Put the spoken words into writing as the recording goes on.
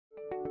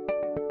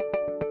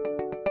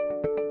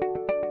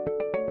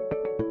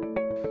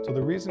So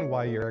the reason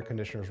why your air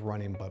conditioner is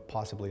running but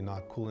possibly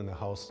not cooling the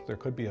house, there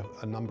could be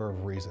a number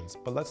of reasons,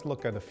 but let's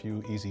look at a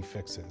few easy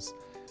fixes.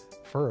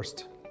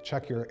 First,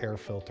 check your air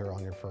filter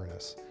on your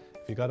furnace.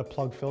 If you got a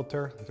plug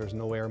filter, there's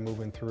no air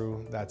moving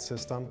through that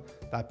system,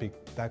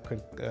 that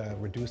could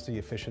reduce the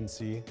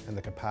efficiency and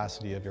the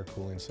capacity of your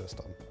cooling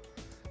system.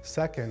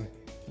 Second,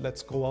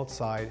 let's go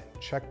outside,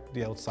 check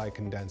the outside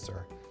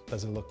condenser.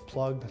 Does it look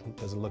plugged?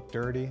 Does it look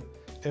dirty?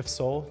 If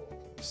so,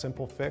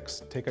 simple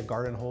fix, take a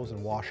garden hose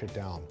and wash it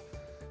down.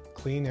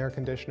 Clean air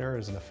conditioner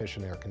is an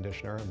efficient air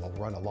conditioner and will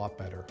run a lot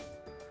better.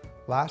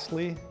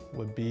 Lastly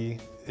would be,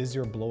 is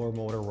your blower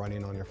motor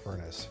running on your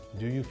furnace?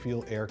 Do you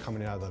feel air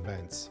coming out of the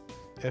vents?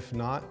 If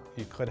not,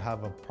 you could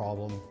have a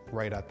problem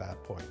right at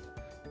that point.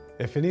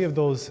 If any of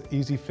those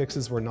easy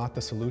fixes were not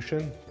the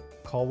solution,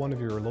 call one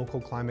of your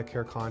local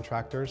ClimateCare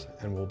contractors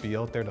and we'll be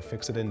out there to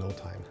fix it in no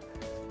time.